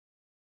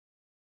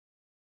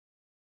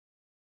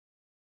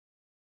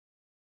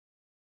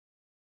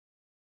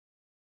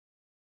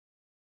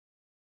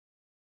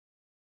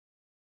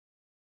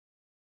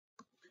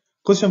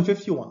Question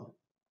 51.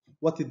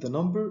 What is the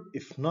number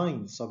if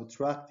 9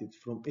 subtracted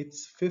from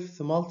its fifth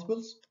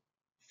multiples,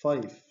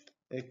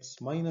 5x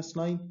minus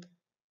 9?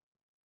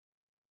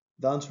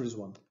 The answer is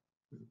 1.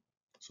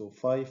 So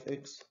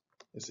 5x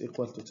is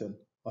equal to 10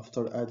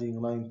 after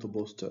adding 9 to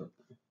both terms.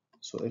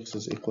 So x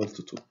is equal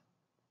to 2.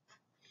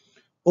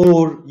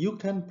 Or you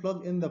can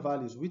plug in the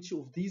values, which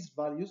of these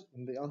values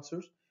in the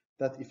answers,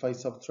 that if I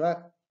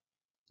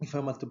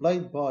multiply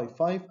it by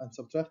 5 and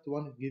subtract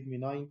 1, it gives me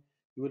 9.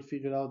 You will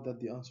figure out that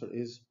the answer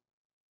is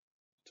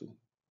 2.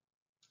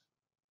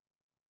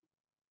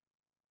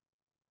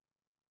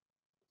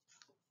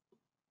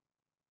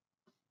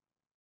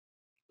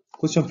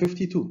 Question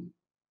 52.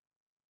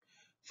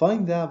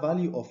 Find the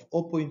value of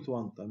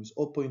 0.1 times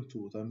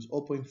 0.2 times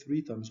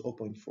 0.3 times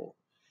 0.4.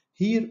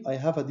 Here I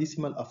have a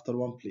decimal after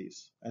one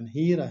place, and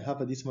here I have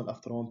a decimal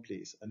after one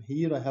place, and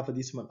here I have a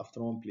decimal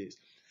after one place,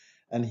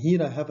 and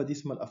here I have a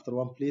decimal after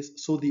one place.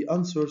 So the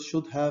answer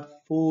should have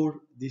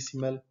 4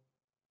 decimal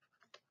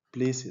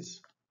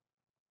places.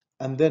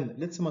 And then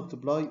let's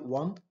multiply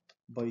 1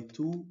 by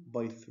 2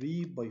 by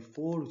 3 by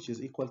 4, which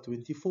is equal to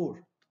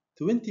 24.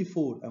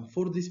 24 and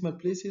 4 decimal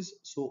places,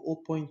 so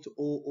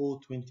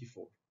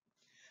 0.0024.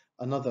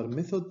 Another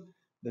method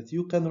that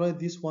you can write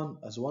this one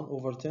as 1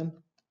 over 10,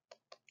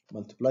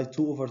 multiply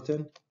 2 over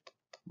 10,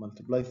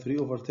 multiply 3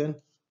 over 10,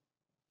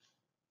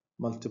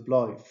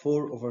 multiply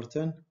 4 over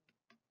 10,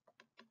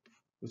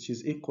 which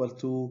is equal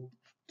to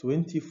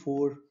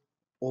 24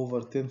 over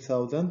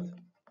 10,000,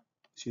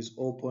 which is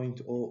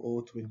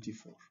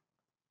 0.0024.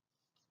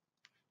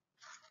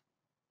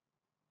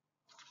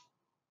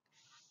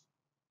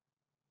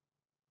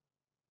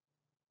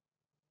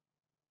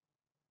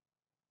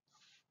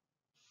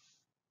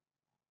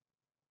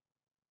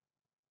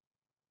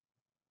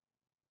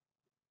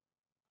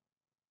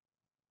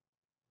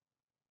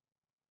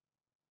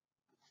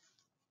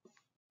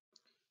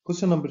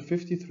 Question number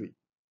 53.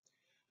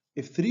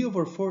 If 3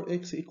 over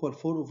 4x equal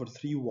 4 over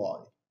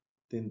 3y,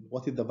 then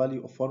what is the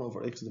value of 1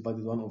 over x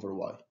divided 1 over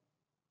y?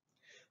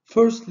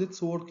 First,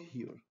 let's work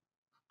here.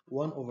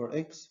 1 over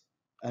x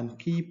and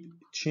keep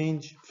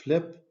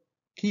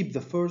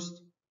the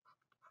first,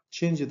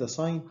 change the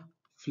sign,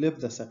 flip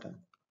the second.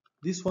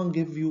 This one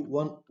gives you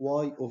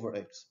 1y over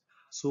x.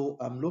 So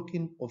I'm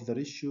looking of the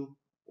ratio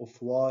of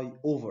y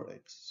over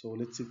x. So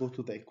let's go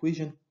to the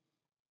equation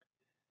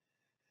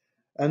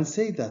and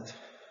say that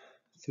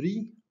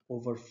 3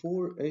 over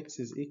 4x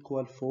is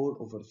equal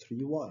 4 over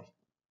 3y.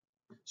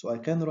 So I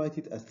can write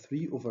it as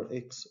 3 over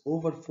x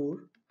over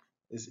 4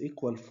 is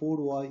equal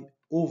 4y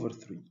over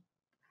 3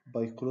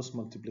 by cross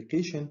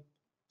multiplication.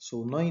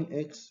 So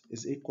 9x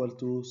is equal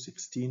to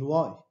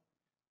 16y.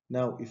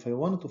 Now if I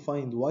wanted to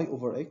find y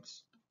over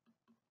x,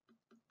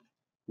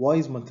 y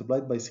is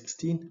multiplied by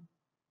 16,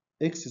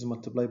 x is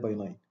multiplied by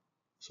 9.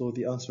 So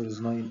the answer is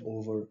 9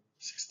 over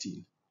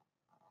 16.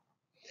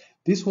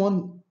 This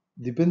one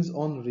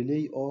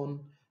rely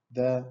on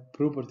the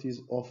properties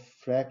of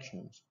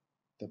fractions.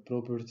 The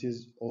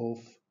properties of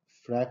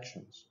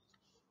fractions.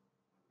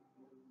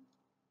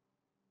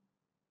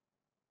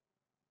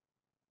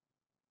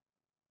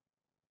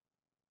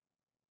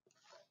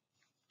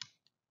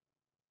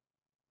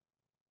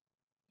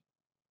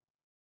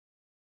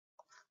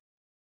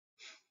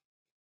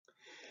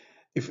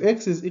 If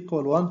x is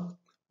equal 1,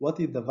 what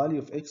is the value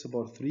of x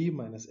power 3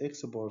 minus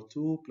x power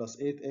 2 plus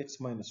 8x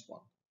minus 1?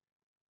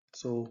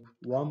 So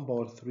 1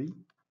 power 3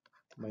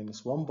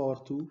 minus 1 power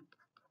 2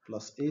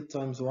 plus 8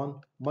 times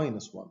 1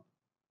 minus 1.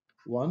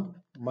 1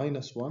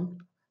 minus 1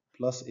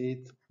 plus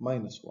 8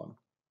 minus 1.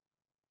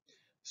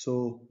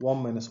 So 1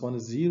 minus 1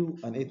 is 0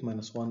 and 8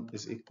 minus 1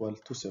 is equal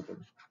to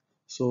 7.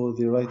 So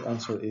the right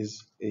answer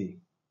is A.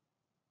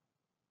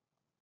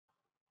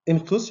 In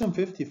question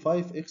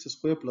 55, x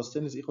squared plus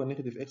 10 is equal to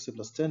negative x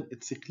plus 10.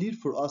 It's clear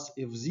for us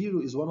if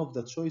 0 is one of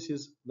the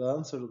choices, the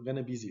answer is going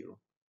to be 0.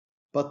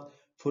 But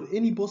for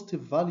any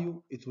positive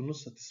value, it will not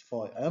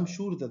satisfy. I am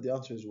sure that the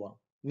answer is 1,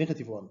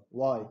 negative 1.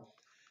 Why?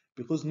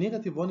 Because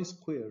negative 1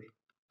 squared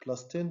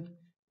plus 10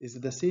 is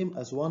the same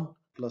as 1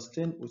 plus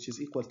 10, which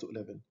is equal to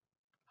 11.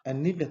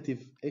 And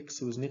negative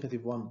x with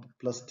negative 1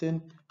 plus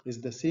 10 is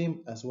the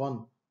same as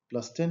 1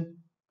 plus 10,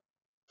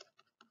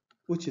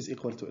 which is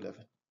equal to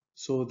 11.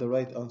 So the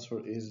right answer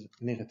is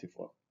negative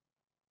 1.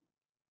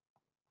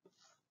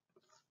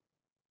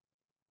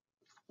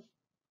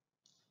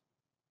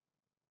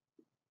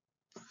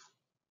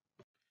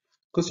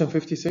 Question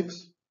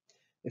 56.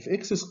 If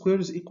x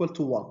squared is equal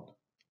to 1,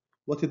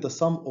 what is the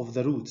sum of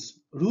the roots?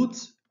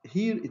 Roots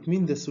here, it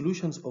means the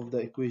solutions of the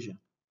equation.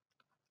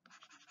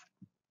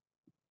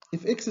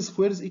 If x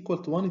squared is equal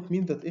to 1, it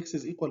means that x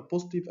is equal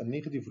positive and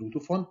negative root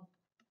of 1.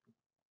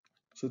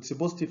 So it's a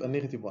positive and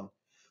negative 1.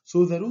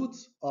 So the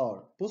roots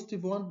are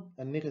positive 1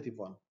 and negative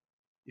 1.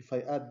 If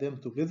I add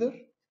them together,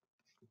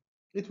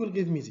 it will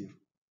give me 0.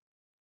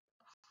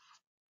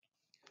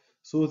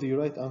 So the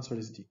right answer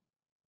is D.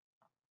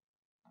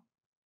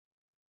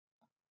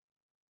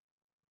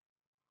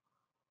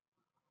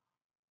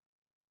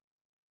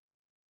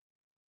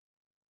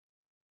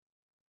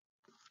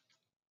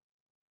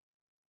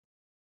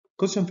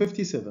 Question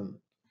 57.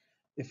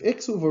 If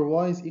x over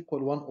y is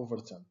equal 1 over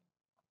 10,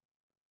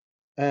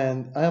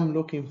 and I am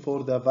looking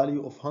for the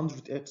value of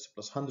 100x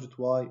plus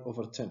 100y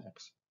over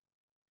 10x,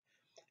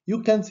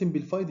 you can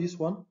simplify this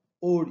one,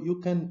 or you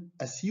can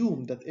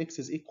assume that x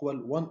is equal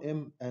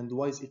 1m and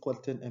y is equal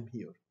 10m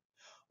here.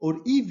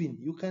 Or even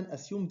you can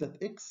assume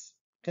that x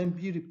can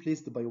be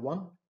replaced by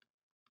 1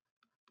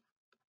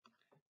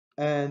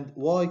 and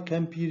y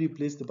can be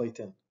replaced by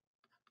 10.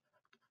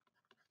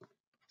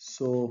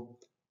 So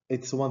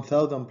it's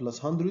 1000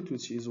 plus 100,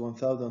 which is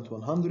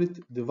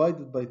 1100,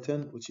 divided by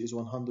 10, which is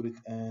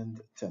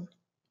 110.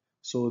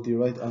 So the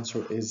right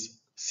answer is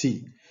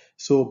C.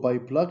 So by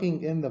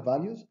plugging in the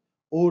values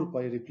or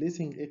by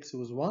replacing x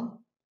with 1,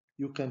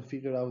 you can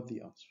figure out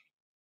the answer.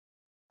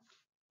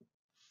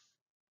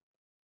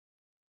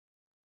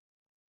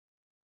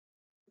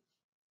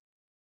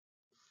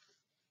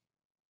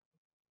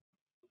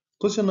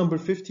 Question number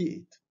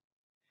 58.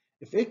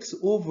 If x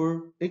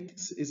over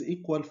x is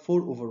equal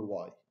 4 over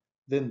y,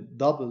 then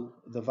double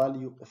the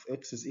value of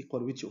x is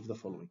equal which of the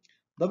following?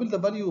 Double the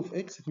value of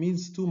x, it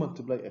means 2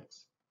 multiply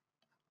x.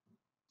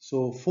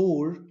 So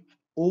 4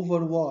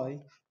 over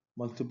y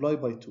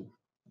multiplied by 2.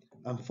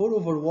 And 4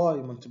 over y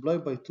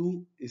multiplied by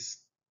 2 is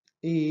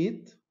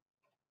 8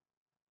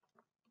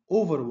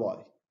 over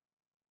y.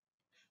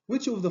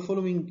 Which of the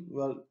following?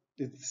 Well,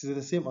 it's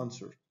the same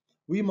answer.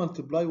 We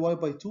multiply y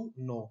by 2?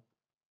 No.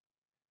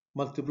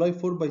 Multiply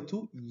 4 by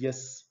 2?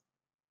 Yes.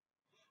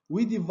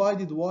 We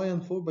divided y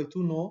and 4 by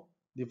 2? No.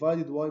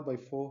 Divided y by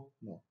 4?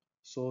 No.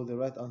 So the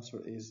right answer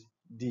is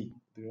D.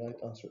 The right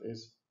answer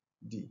is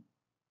D.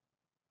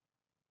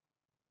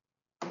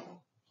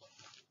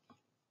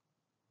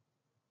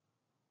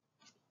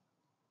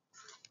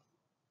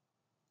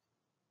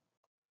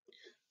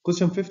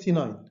 Question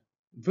 59.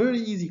 Very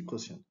easy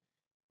question.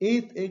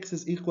 8x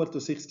is equal to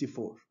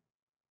 64.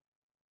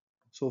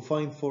 So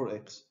find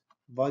 4x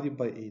divided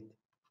by 8.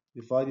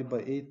 Divided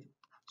by 8,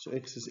 so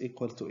x is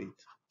equal to 8.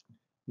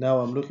 Now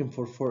I'm looking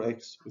for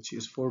 4x, which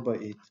is 4 by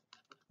 8.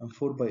 And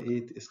 4 by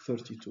 8 is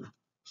 32.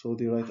 So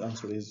the right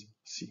answer is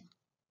C.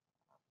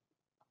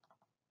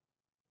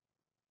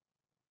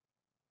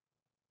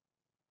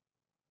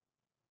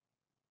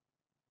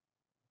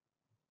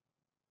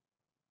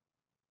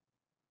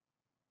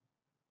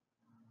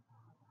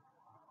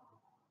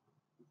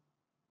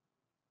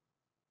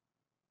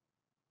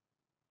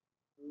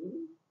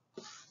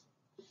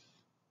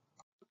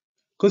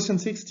 Question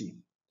 60.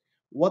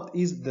 What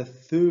is the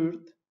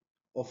third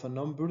of a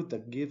number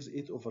that gives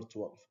 8 over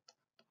 12?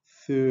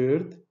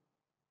 Third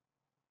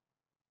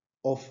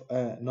of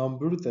a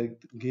number that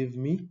gives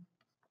me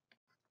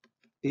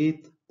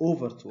 8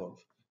 over 12.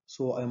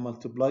 So I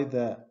multiply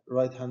the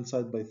right hand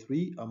side by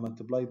 3. I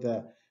multiply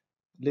the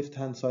left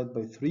hand side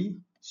by 3.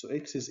 So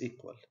x is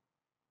equal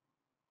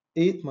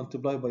 8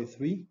 multiplied by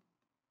 3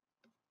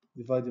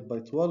 divided by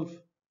 12,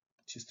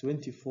 which is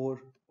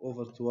 24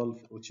 over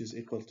 12, which is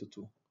equal to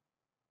 2.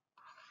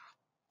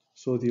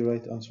 So the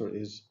right answer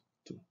is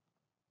 2.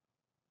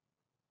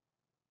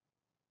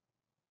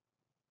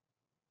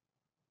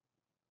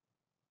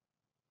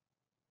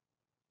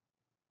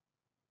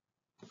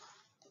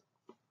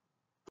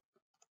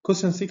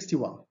 Question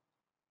 61.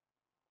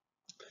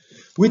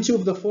 Which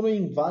of the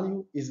following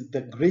value is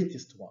the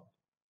greatest one?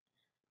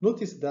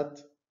 Notice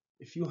that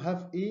if you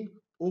have A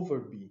over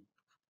B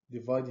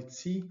divided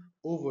C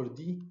over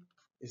D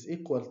is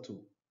equal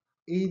to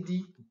AD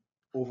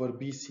over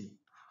BC.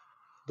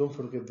 Don't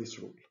forget this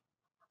rule.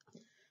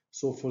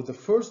 So for the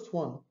first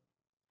one,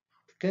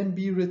 it can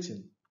be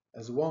written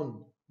as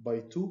 1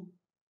 by 2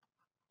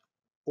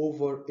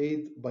 over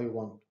 8 by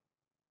 1.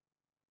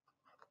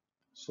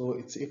 So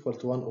it's equal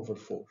to 1 over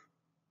 4.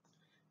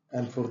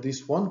 And for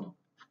this one,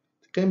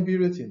 it can be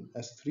written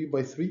as 3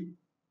 by 3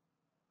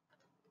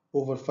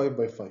 over 5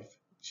 by 5,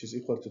 which is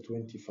equal to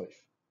 25.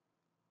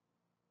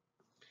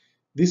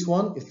 This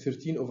one is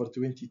 13 over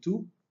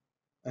 22.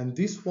 And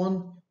this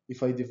one,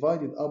 if I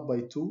divide it up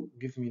by 2,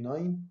 give me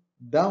 9.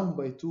 Down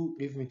by 2,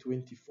 give me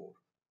 24.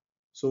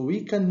 So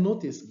we can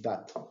notice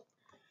that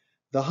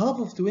the half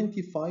of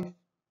 25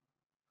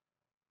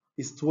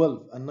 is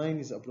 12, and 9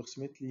 is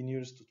approximately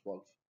nearest to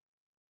 12.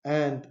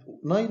 And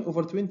 9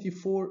 over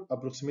 24,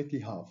 approximately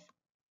half.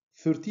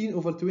 13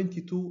 over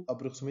 22,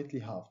 approximately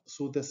half.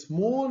 So the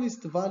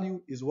smallest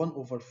value is 1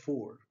 over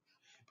 4,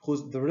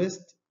 because the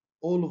rest,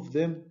 all of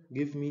them,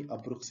 give me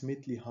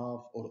approximately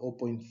half or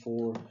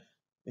 0.4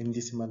 in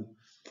decimal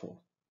form.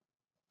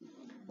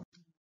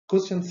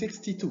 Question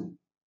 62.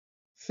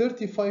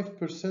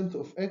 35%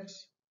 of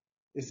x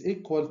is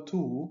equal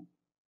to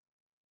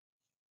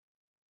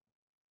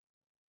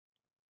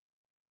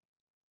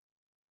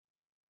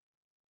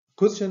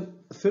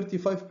Question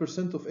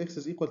 35% of x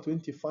is equal to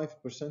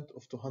 25%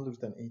 of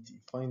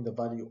 280. Find the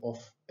value of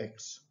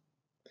x.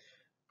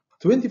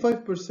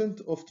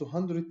 25% of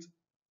 200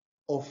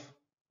 of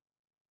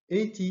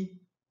 80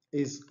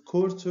 is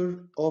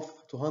quarter of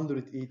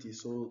 280.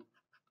 So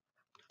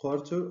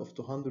quarter of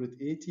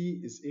 280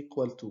 is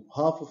equal to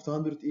half of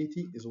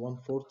 280 is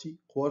 140.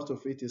 Quarter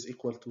of 80 is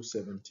equal to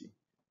 70.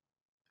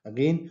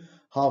 Again,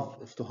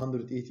 half of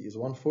 280 is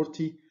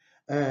 140,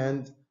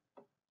 and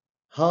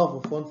half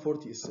of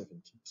 140 is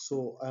 70.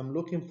 So I'm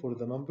looking for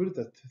the number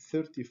that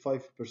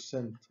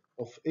 35%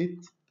 of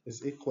it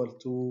is equal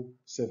to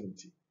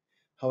 70.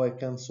 How I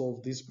can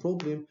solve this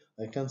problem?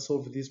 I can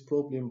solve this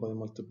problem by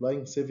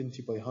multiplying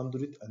 70 by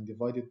 100 and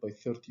divide it by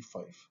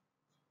 35.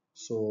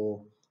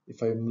 So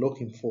if I'm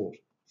looking for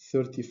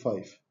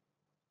 35%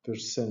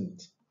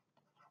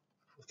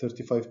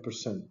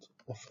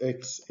 of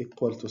x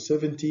equal to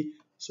 70,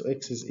 so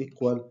x is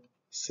equal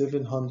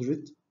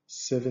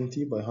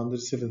 770 by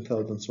 100,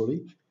 7,000,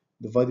 sorry,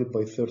 divided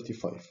by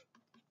 35.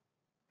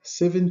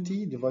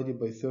 70 divided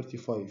by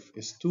 35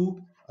 is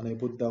 2, and I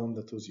put down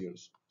the 2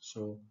 zeros,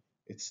 so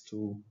it's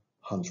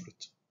 200.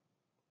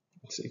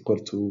 It's equal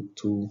to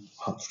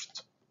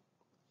 200.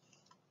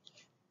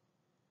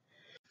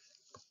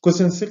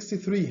 Question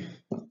 63.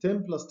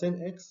 10 plus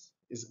 10x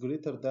is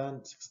greater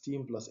than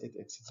 16 plus 8x.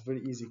 It's a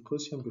very easy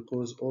question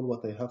because all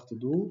what I have to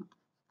do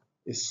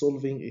is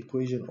solving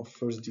equation of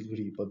first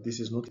degree, but this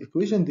is not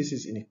equation, this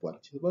is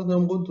inequality. But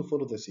I'm going to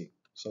follow the same.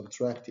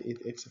 Subtract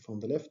 8x from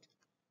the left,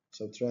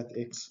 subtract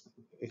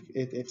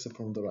 8x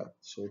from the right.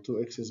 So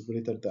 2x is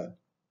greater than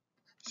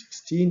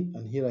 16,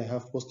 and here I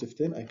have positive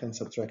 10, I can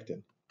subtract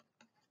 10.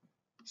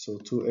 So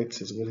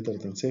 2x is greater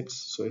than 6,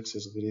 so x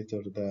is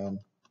greater than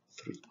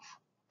 3.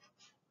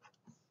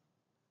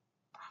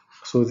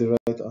 So the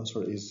right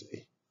answer is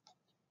A.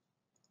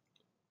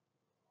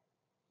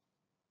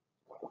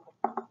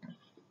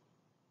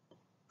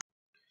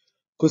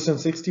 Question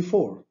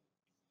 64.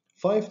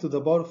 5 to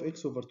the power of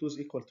x over 2 is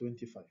equal to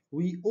 25.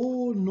 We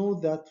all know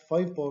that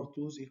 5 power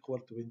 2 is equal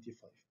to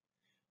 25.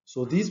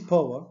 So this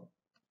power,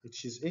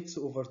 which is x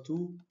over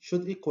 2,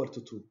 should equal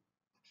to 2.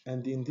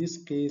 And in this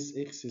case,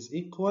 x is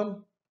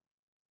equal,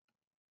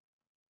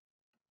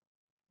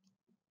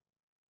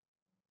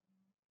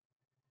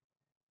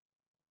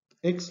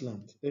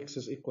 excellent, x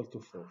is equal to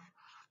 4.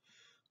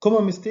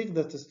 Common mistake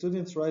that the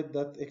students write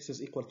that x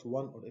is equal to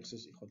 1 or x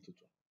is equal to 2.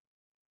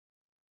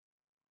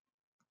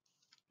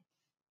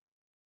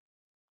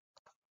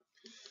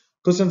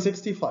 Question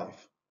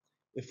 65.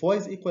 If y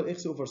is equal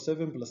x over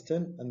 7 plus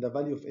 10 and the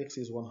value of x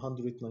is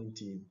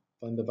 119,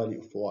 find the value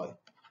of y.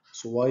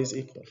 So y is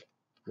equal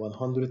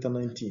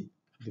 119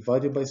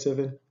 divided by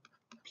 7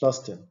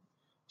 plus 10.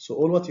 So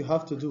all what you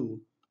have to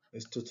do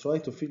is to try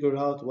to figure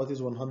out what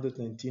is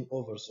 119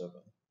 over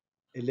 7.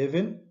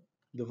 11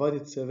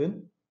 divided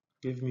 7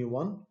 give me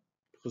 1,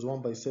 because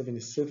 1 by 7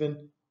 is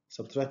 7.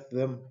 Subtract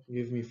them,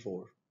 give me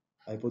 4.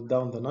 I put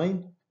down the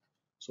 9.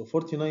 So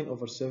 49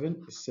 over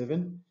 7 is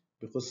 7,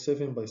 because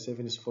 7 by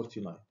 7 is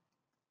 49.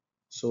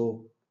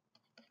 So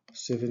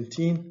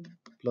 17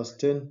 plus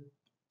 10,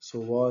 so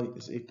y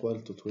is equal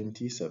to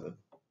 27.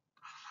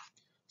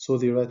 So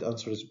the right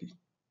answer is B.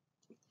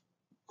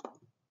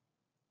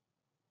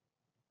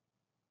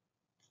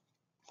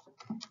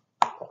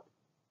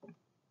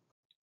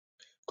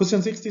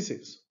 Question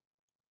 66.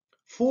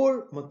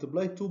 4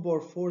 multiplied 2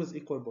 power 4 is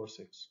equal power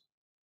 6.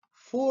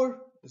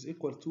 4 is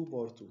equal to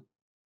power 2.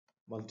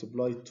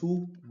 Multiply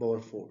 2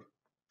 power 4,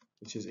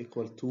 which is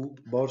equal to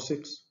power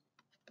 6.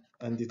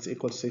 And it's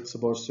equal 6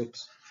 power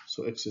 6.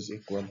 So x is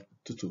equal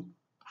to 2.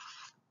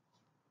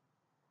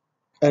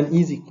 An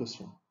easy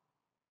question.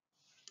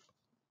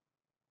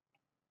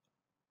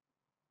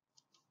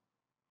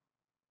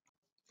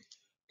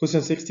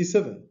 Question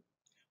 67.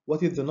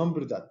 What is the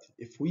number that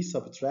if we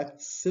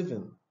subtract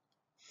 7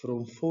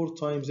 from 4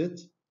 times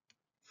it,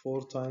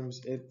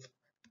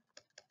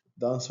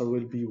 the answer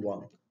will be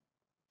 1.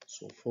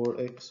 So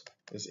 4x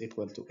is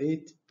equal to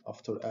 8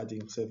 after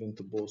adding 7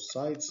 to both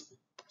sides.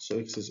 So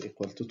x is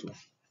equal to 2.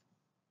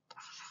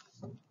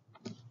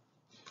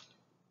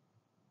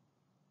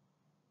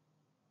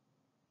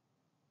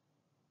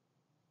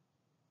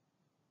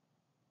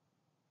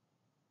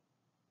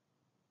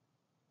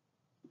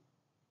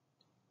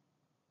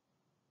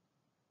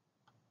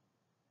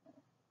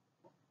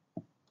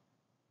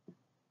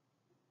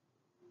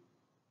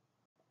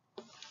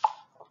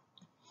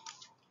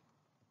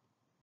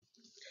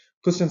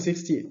 Question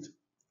 68.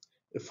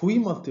 If we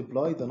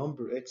multiply the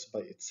number x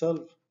by itself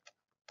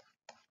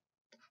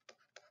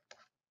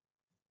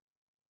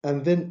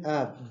and then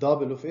add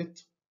double of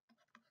it,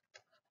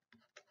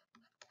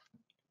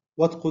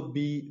 what could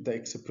be the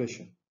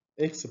expression?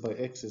 X by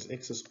x is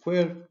x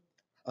squared,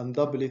 and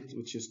double it,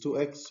 which is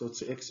 2x, so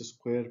it's x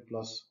squared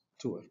plus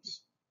 2x.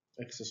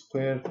 X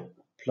squared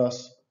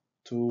plus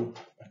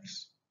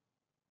 2x.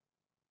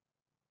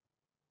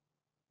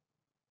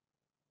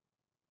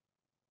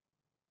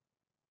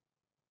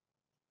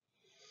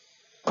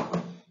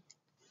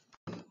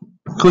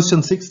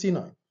 Question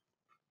 69.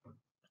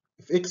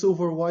 If x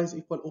over y is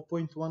equal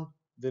 0.1,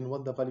 then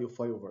what the value of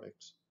y over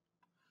x?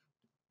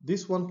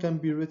 This one can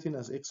be written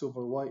as x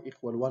over y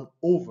equal 1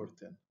 over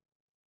 10.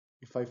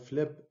 If I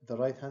flip the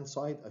right hand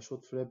side, I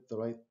should flip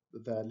the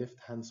left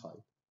hand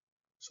side.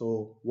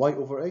 So y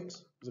over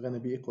x is going to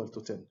be equal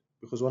to 10,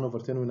 because 1 over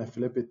 10, when I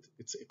flip it,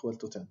 it's equal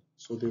to 10.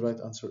 So the right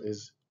answer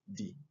is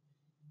D.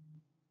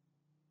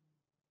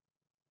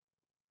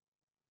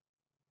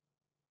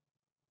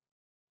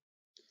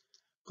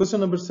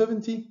 Question number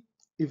 70.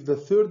 If the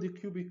third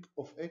cubic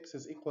of x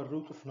is equal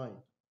root of 9,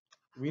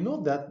 we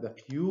know that the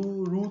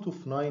root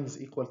of 9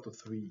 is equal to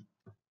 3.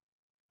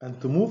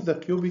 And to move the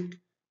cubic,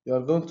 you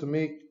are going to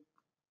make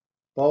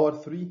power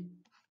 3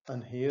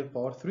 and here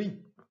power 3.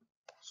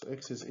 So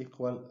x is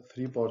equal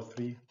 3 power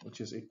 3, which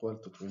is equal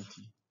to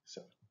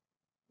 27.